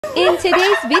In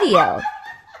today's video,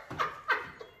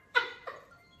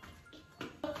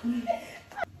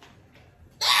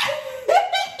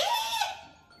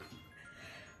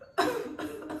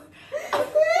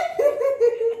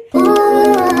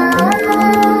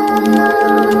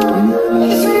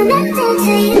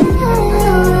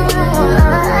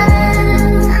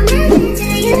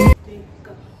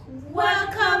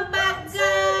 welcome back,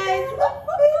 guys.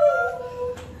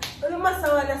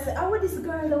 What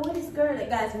this girl that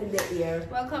guys with the ear?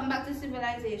 Welcome back to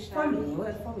Civilization. For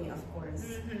me, of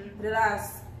course. The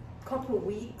last couple of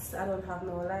weeks, I don't have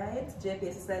no light.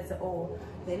 JPS said, oh,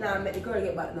 they now make the girl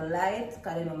get back no light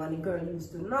because they don't want the girl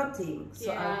used to nothing.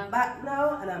 So Yeah. I'm back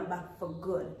now and I'm back for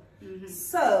good.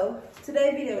 So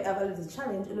today video we have a little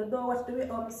challenge. You know, don't watch the way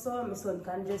my son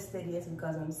can just stay here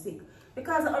because I'm sick.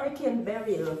 Because the hurricane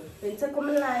burial, they take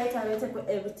my light and they take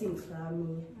everything from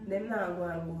me. Them now go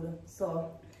and good.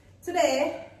 So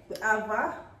today we have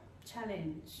a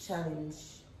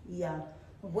challenge. Yeah.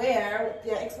 Where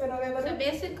explain what we're So gonna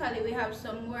do? basically, we have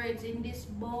some words in this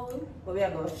bowl. But we are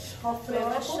going to shuffle We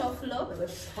have a up. shuffle up. We're going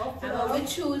to shuffle And up. when we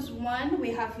choose one, we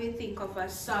have to think of a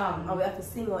song. And we have to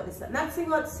sing out the song. Not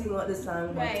sing out the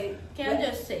song. But Right? Can I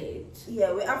just say it?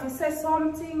 yeah, we have to say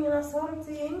something,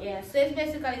 something. Yeah, so it's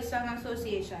basically song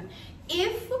association.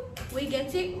 If we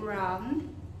get it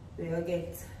wrong, We will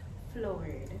get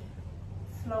floored.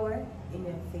 flour in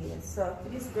your face. So for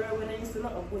this girl, when I used to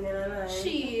not open in her line,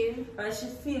 She. and she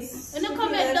feels. In the she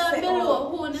comment feels down say, below, oh,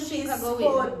 who do you she's think I go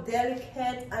so with?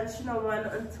 delicate and she don't want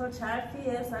to touch her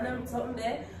face and I'm something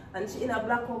there. And she in a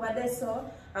black over there, so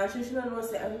and she don't know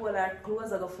say I hold her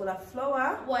clothes are full of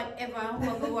flour. Whatever,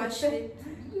 whoever watched it.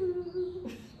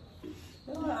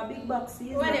 Oh, a big box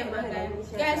is Whatever, guys.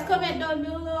 Guys, comment down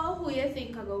below who you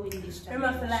think I go win this challenge.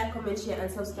 Remember to like, comment, share, and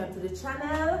subscribe to the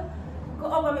channel. Go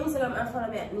over my Instagram and follow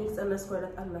me at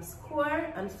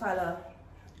Nix_that_, and follow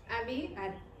Abby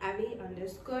at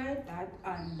Abby_that_.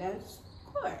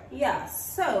 Yeah,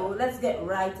 so let's get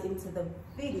right into the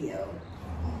video.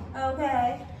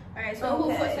 Okay. Alright, so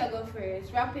who first I go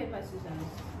first? Rock, paper, scissors.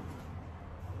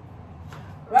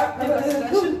 Rock, paper,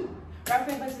 scissors, shoot. Rock,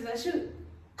 paper, scissors, shoot.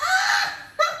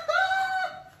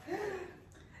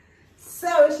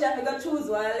 So she have to go choose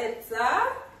one letter.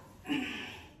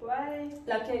 Why?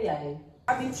 Like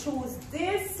I have to choose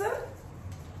this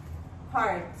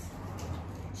heart.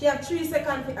 She have 3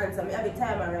 seconds to answer. I have the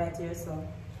timer right here, so.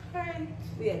 Alright.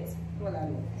 Wait, hold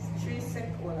on. 3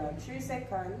 seconds. 3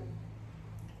 seconds.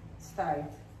 Start.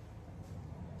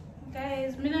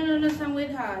 Guys, me don't understand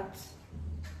with heart.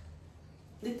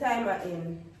 The timer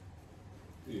in.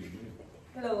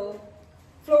 Hello.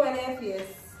 Flow in your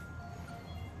face.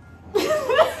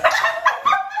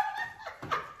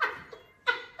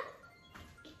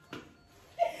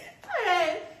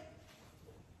 Alright.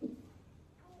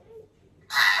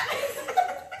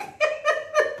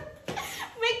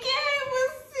 We can't even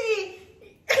see.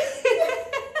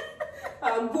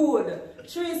 Good.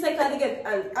 3 seconds to get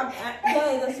and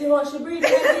guys, see how she breathe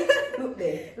heavy? Look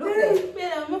there. Look there.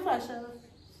 Yeah, I'm a fashion.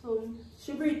 So.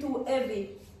 She breathe too heavy.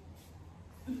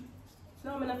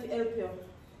 Now I'm gonna have to help you.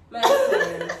 My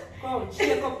turn. Come,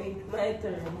 shake a copy. My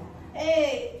turn.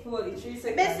 Hey. Hold it, 3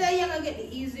 seconds. Best say you're gonna get the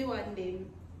easy one then.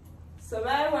 So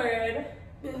my word,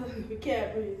 You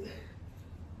can't breathe.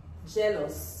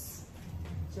 jealous.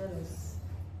 Jealous.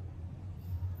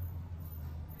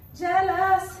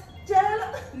 Jealous.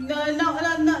 Jealous. No,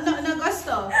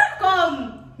 Gusto.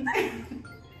 Come.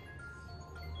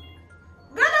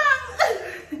 Go down.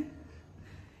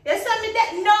 You saw me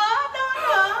that? No.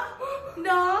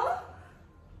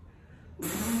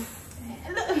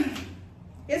 Look.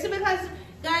 You see because,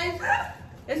 guys,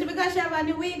 you see because she have on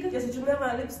the wig? Yes, you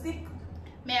remember lipstick?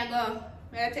 May I go?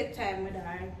 May I take time with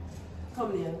her?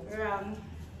 Come here. Wrong.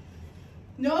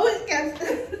 No, it can't.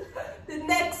 The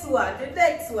next one.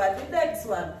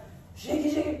 Shake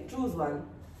it. Choose one.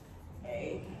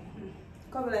 Hey.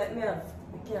 Come like me. I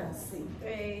can't see.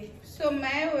 Right. So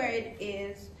my word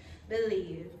is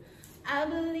believe. I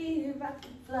believe I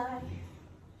can fly.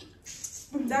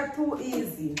 That's too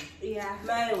easy. Yeah.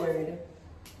 My word.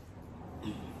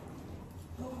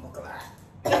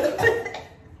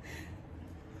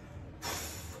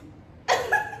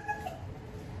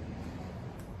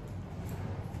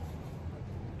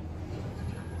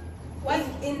 What?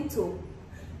 Into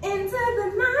the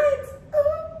night. Ooh,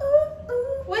 ooh,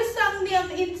 ooh. What song name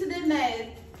Into the Night?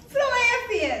 Flow your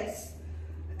face.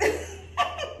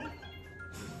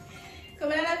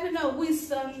 Come on, I have to know which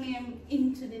song name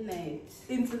Into the Night.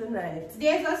 Into the night.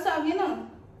 There's a song, you know.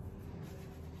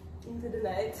 Into the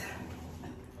night.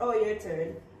 Oh, your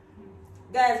turn.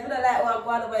 Guys, we don't like what I'm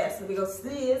going over here, so because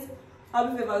please,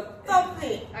 I'm about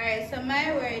coffee. Alright, so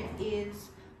my word is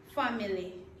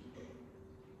family.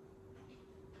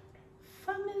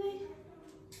 Family?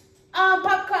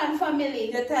 Popcorn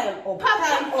family. Your time up. Popcorn,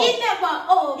 Time up. it never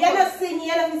over. You're not singing,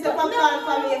 you're not saying popcorn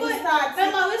family. You start.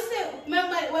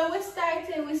 Remember when we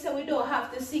started, we said we don't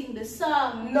have to sing the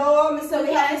song. No, Mr.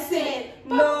 We have to sing said, it.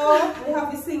 No, we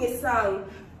have to sing a song.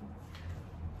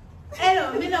 I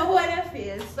know, me know what I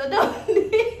feel, so don't do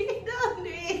it. Don't do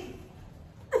it.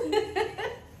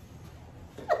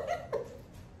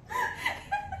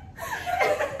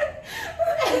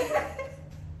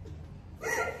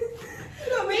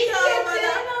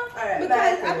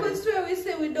 Because I could swear we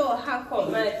say we don't have to.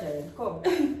 Come, my turn. Come.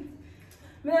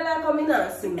 Me not like how me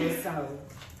not sing this song.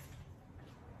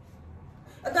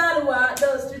 I gotta walk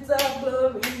those streets of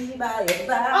glory by your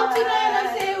side. Up to now, you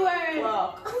don't say a word.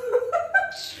 Walk.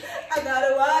 I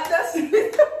gotta walk those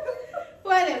streets.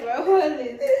 Whatever, hold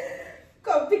it.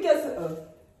 Come, pick yourself up.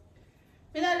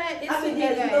 Me not like this I mean,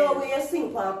 singing, there's no way you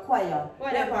sing for a choir.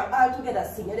 Whatever. They're all together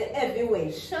sing. You're every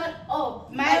way. Shut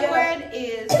up. My word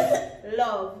is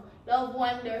love. Love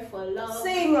wonderful. Love.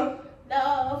 Sing.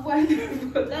 Love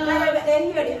wonderful. Now Love.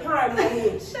 they hear the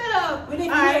harmony. Shut up. We need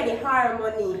to hear the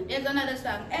harmony. There's another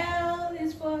song. L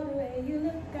is for the way you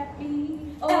look at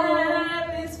me. L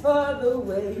is for the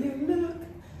way you look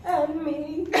at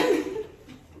me.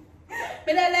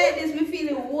 But I like this. Me feel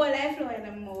the whole life flow in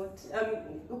the mouth.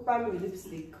 Look at me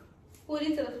lipstick. Who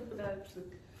did tell us to put that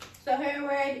lipstick? So her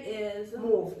word is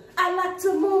Move. I like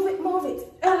to move it, move it.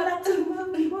 I like to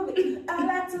move it, move it. I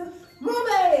like to move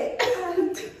it. I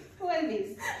like to... what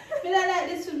is this? But I like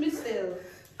this for me still.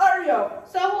 Hurry up.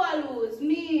 So who I lose?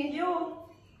 Me. You.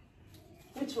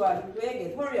 Which one? Where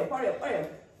again? Hurry up, hurry up, hurry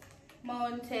up.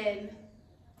 Mountain.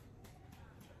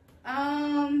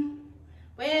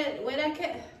 Where I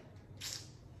can.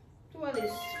 What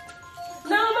is?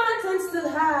 No mountains too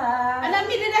high. And I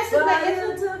mean that's But like I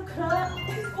it's need to cry.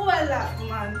 hold up,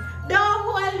 man. Don't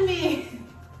hold me.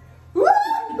 Woo!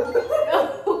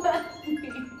 Don't hold me.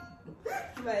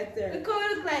 My turn. It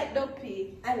could look like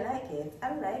Duppy. I like it. I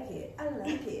like it. I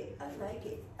like it. I like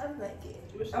it. I like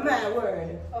it. Am I a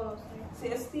word? Oh,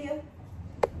 Say a spear.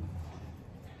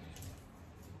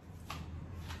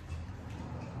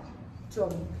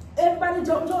 Jump. Everybody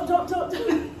jump, jump, jump, jump,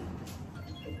 jump.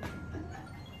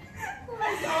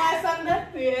 I sang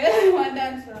that? Yeah, one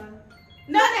dance song.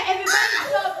 No, no,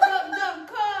 everybody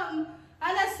jump, come.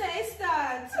 And I say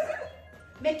start.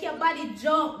 Make your body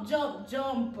jump, jump,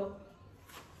 jump.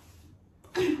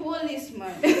 Hold this,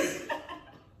 man.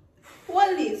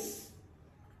 Hold this.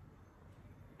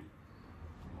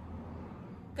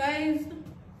 Guys,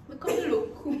 we come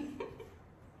look.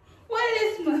 Hold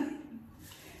this, man.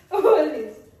 Hold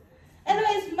this.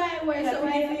 Anyways, my word, so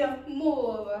I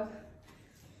move.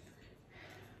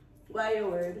 Why your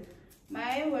word?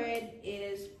 My word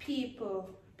is people.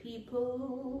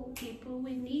 People, people,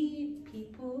 we need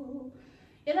people.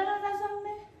 You don't know that song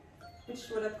there? Which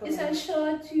word that It's a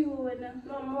short tune.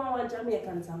 No more one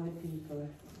Jamaican song with people.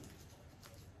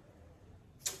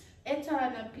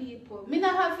 Eternal people. Me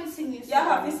not have to sing this song. You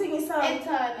have to sing a song.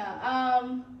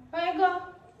 Eternal. Where you go?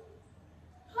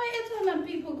 How eternal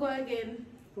people go again?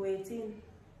 Waiting.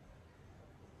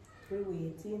 We're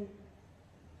waiting.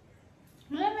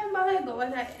 I remember how you go, but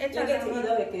You get to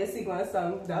either make you sing one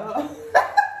song down.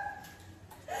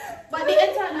 But the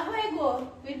eternal, how you go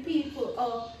with people?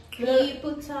 Oh,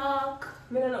 people talk.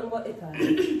 I don't know what eternal.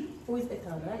 Who is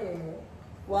eternal? I don't know.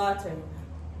 Water.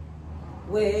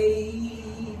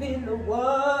 Wave in the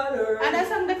water. And that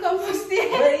song that comes first.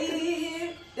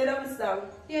 Wave. They don't song.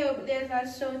 Yeah, there's a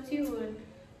short tune.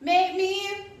 Make me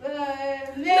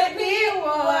water. Make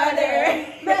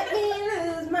me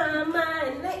lose my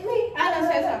mind. Make me. I don't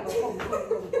say something.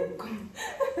 Come.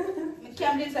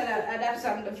 Can't listen to that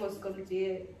song the first come to.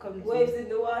 Waves in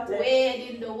the water.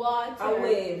 Wade in the water. And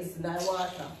waves in the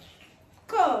water.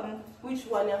 Come. Which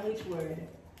one and which word?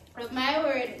 My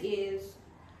word is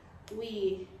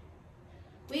we.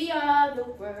 We are the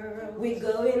world. We're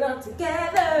going up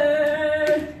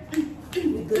together.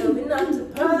 We're going up to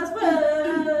prosper.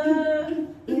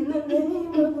 In the name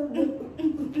of the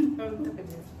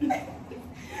Lord.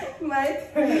 My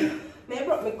turn. May I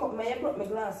brought my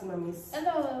glass, miss?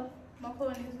 Hello. My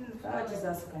phone is in the Oh,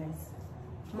 Jesus Christ.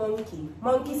 Monkey.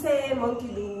 Monkey say, monkey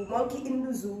do. Monkey in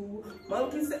the zoo.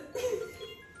 Monkey say.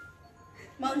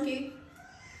 Monkey.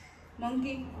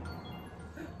 Monkey.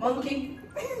 Monkey.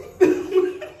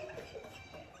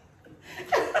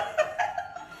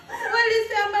 What is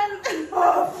that, man?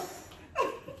 Oh.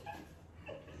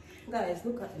 Guys,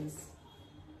 look at this.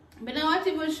 Me not want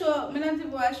to show my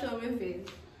face.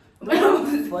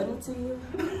 Funny to you?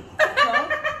 Huh?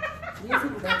 Do you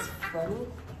think that's funny?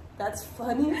 That's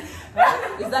funny?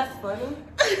 Huh? Is that funny?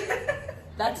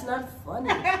 That's not funny.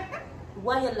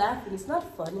 Why are you laughing? It's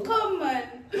not funny. Come on.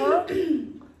 Huh?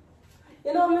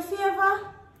 You know my favor?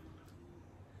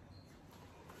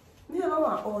 You don't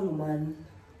want old man.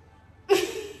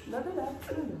 Not that.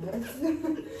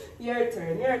 Your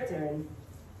turn.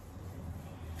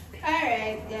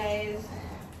 Alright, guys.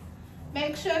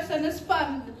 Make sure to send the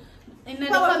spam in the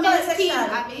Power comments. section. Team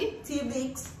Abby.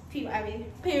 Team Abby.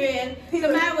 Period.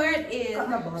 Period. So my word is Cut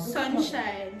my body.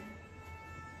 sunshine.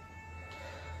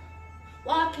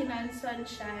 Walking on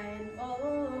sunshine.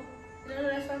 Oh, you know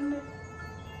that song?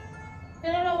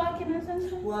 You don't know Walking on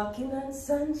Sunshine? Walking on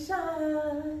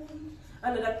sunshine. I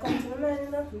know that comes to my mind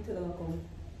enough until I come.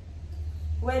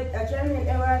 Wait, a German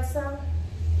Edward song?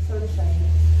 Sunshine.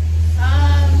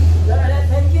 Lord, I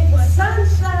thank you for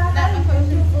sunshine. That's my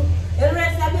favorite. The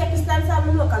rest of the stand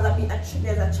some know because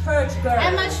there's a church girl.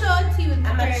 I'm a short you.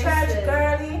 I'm a church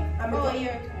girly. Oh,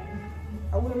 your turn.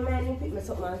 I wouldn't mind you pick me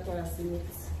something I can sing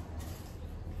it.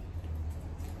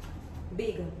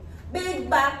 Big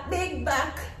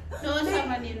back. No,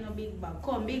 someone need no big bag.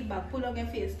 Come, big bag. Pull on your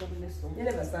face down this one. You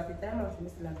never stop it. I'm off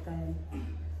this last time.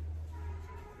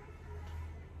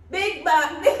 Big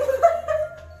back.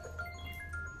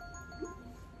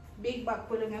 Big bag.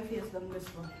 Pull on your face down this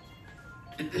one.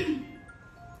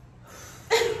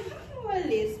 What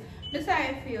is? That's how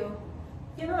I feel.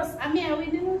 You know, I'm here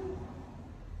with you.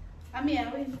 I'm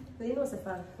here with you. you know, it's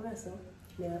fun. So,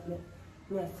 me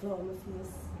flow on my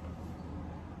face.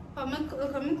 Come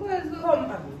close.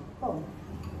 Come, Abby. Come.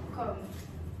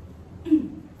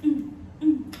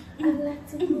 I like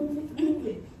to move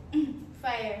it.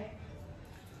 Fire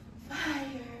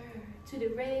to the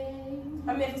rain.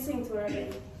 I'm here to sing to her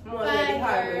again. More than the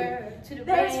hard Fire to the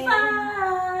There's rain.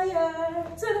 fire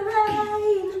to the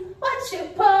rain. What you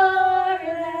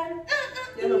pouring?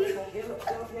 You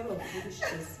look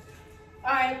foolishness.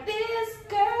 Alright, this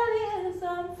girl is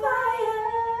on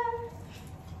fire.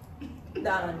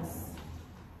 Dance.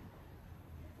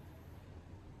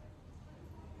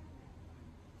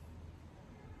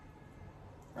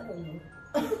 I don't know.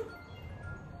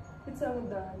 It's a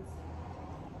dance.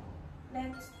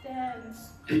 Let's dance.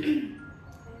 Let's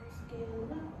get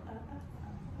up.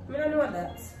 I don't know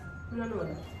that.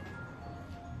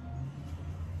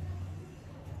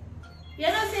 You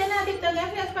know, say na dito your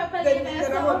face properly. Then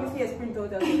I hold my face print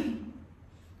out of it.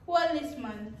 What this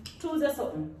man? Choose a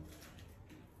something.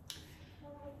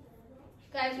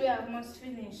 Guys, we are almost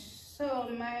finished. So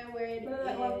my word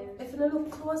If you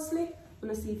look closely,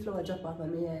 you see flower drop off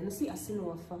on me hair. You see a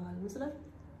snow fall. You see that?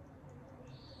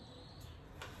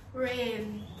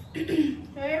 Rain.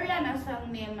 Rihanna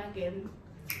song name again.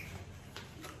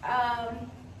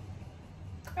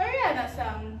 Rihanna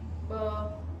song,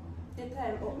 but The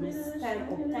time up, miss.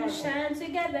 Time up. shine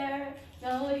together.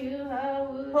 Know you how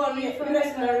would Oh, be me, for you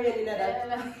rest my rain in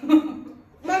that.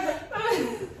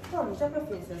 Come, drop your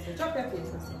face, that's it. Drop your face,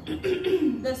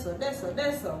 that's it.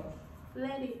 That's so.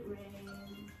 Let it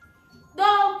rain. No.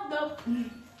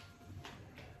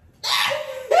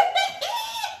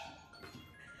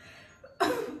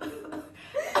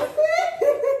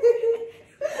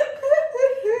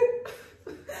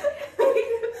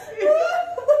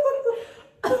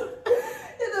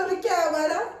 You know me care about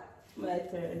that? My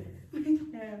turn.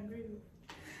 Yeah, I'm ready.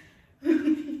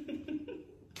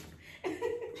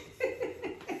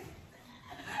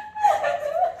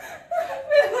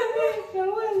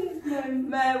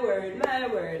 My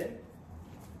word.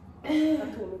 I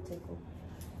told me tickle.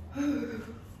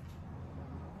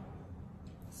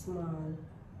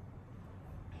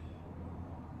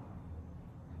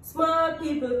 Small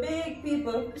people, big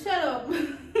people. Shut up.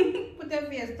 Put your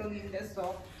face down in the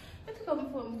song. Let's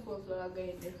come from close so I'll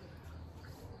get it.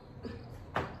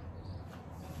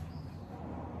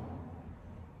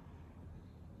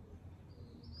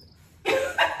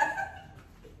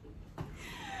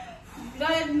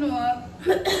 God no.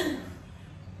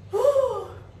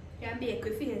 Can't be a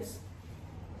quick face.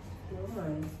 No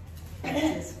man.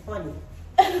 It is funny.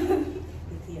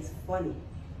 It is funny.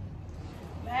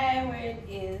 My word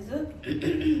is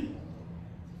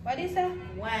what is that?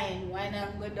 Wine. Wine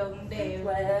and go down there.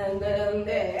 Wine go down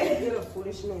there. You know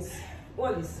foolishness.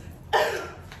 What is?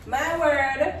 My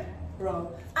word, rum.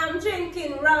 I'm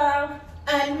drinking rum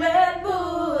and Red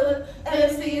Bull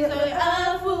and see so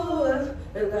I'm full.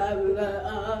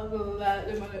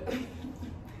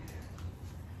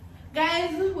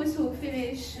 Guys, we soon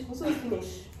finish.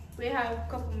 We have a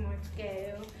couple more to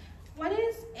go. What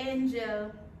is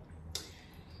angel?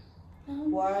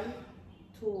 1,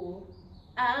 2,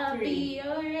 I'll be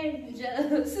your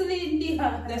angel, Celine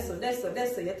Dion. That's so.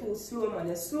 You're too slow, man.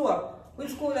 You're slow.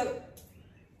 Which school like?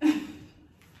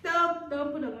 Don't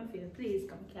put on my face, please.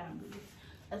 Come, Campbell.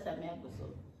 That's what I have so.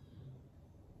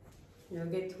 You'll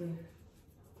get to it.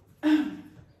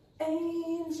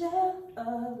 Angel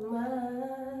of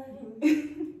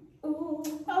mine. Ooh.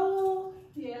 Oh,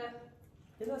 yeah.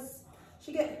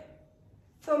 She get.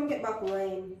 Some get back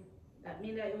wine. That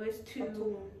means that it was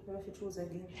two. Let me choose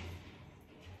again.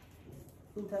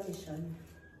 Intermission.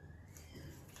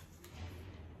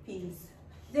 Peace.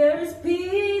 There is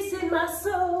peace in my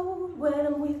soul when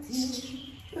I'm with you.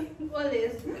 What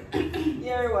is?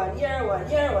 Year one.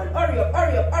 Hurry up.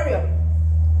 Hurry up.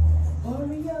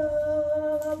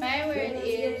 My word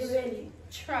is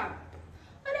trap.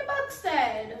 On the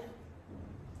backside.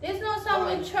 There's no song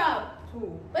with trap.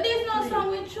 But there's no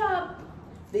song with trap.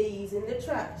 These in the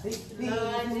trap. These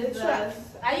in the trap.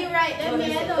 Are you right then,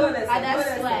 me? I know.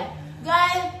 That's why.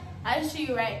 Guys, I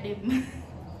she write them.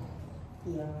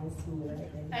 Yeah, I see you right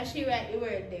then. I she write the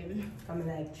word them. I'm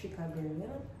like tricker girl, you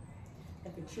know?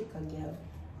 Like a tricker girl.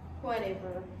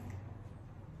 Whatever.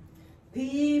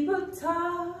 People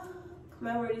talk.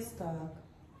 My word is talk.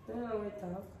 You know we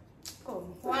talk.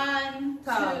 Come. 1,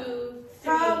 Talk. 2,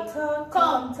 3. Talk.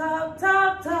 Come. Talk.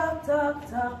 Come.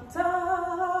 Talk.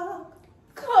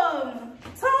 Come on, man.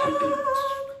 Talk.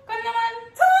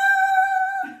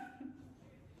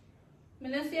 I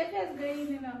don't see if it's green,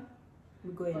 you know.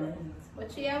 We're going on it.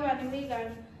 But she have on the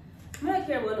vegan. I don't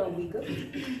care about no wiggle.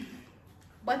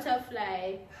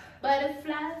 Butterfly.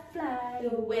 Butterfly, fly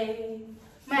away.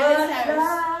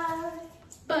 Butterfly.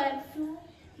 Butterfly.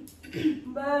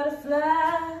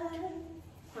 Butterfly.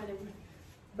 Whatever.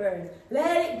 Burn.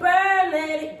 Let it burn.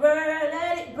 Let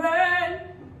it burn.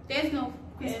 There's no.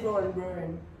 It's going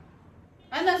burn.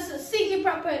 And that's sing it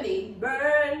properly.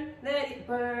 Burn. Let it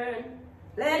burn.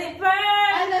 Let it burn.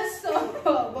 And that's so.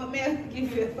 But may I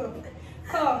give you.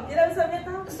 Come. You know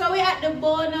something? So we're at the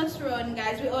bonus run,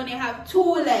 guys. We only have 2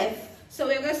 left. So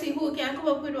we're gonna see who can come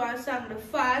up with one song the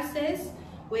fastest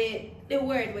with the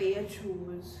word where you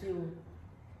choose.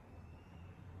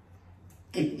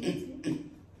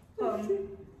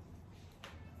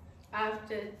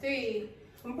 After 3,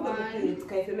 I'm gonna play it,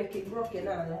 because if you make it broken, I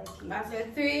like it. after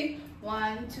 3,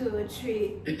 1, 2,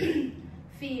 3.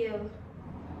 Feel.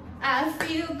 I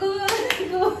feel good.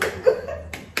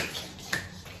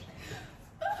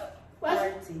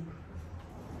 Party.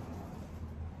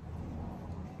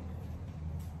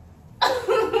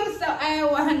 So I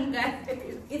won, guys.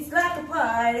 It's like a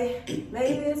party.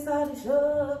 Maybe it's all the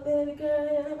show, baby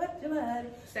girl. What you body?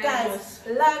 Guys,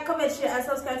 like, comment, share, and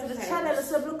subscribe to the channel.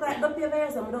 So look like up your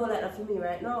videos. I'm don't like that for me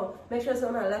right now. Make sure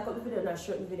someone like up the video, not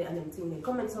short the video, and everything.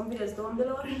 Comment some videos down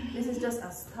below. This is just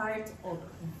a start of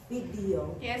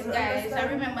video. Yes, guys. So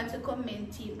remember to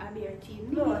comment Team Abby or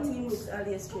Team. No, team is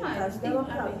alias straight. Because they will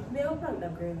prank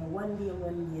that girl one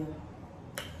day.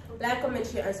 Like, comment,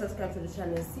 share, and subscribe to the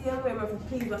channel. See you. Remember,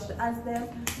 please watch the ads there.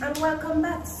 And welcome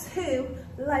back to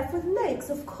Life with Nakes,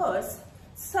 of course.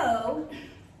 So,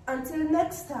 until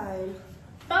next time.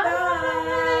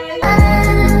 Bye.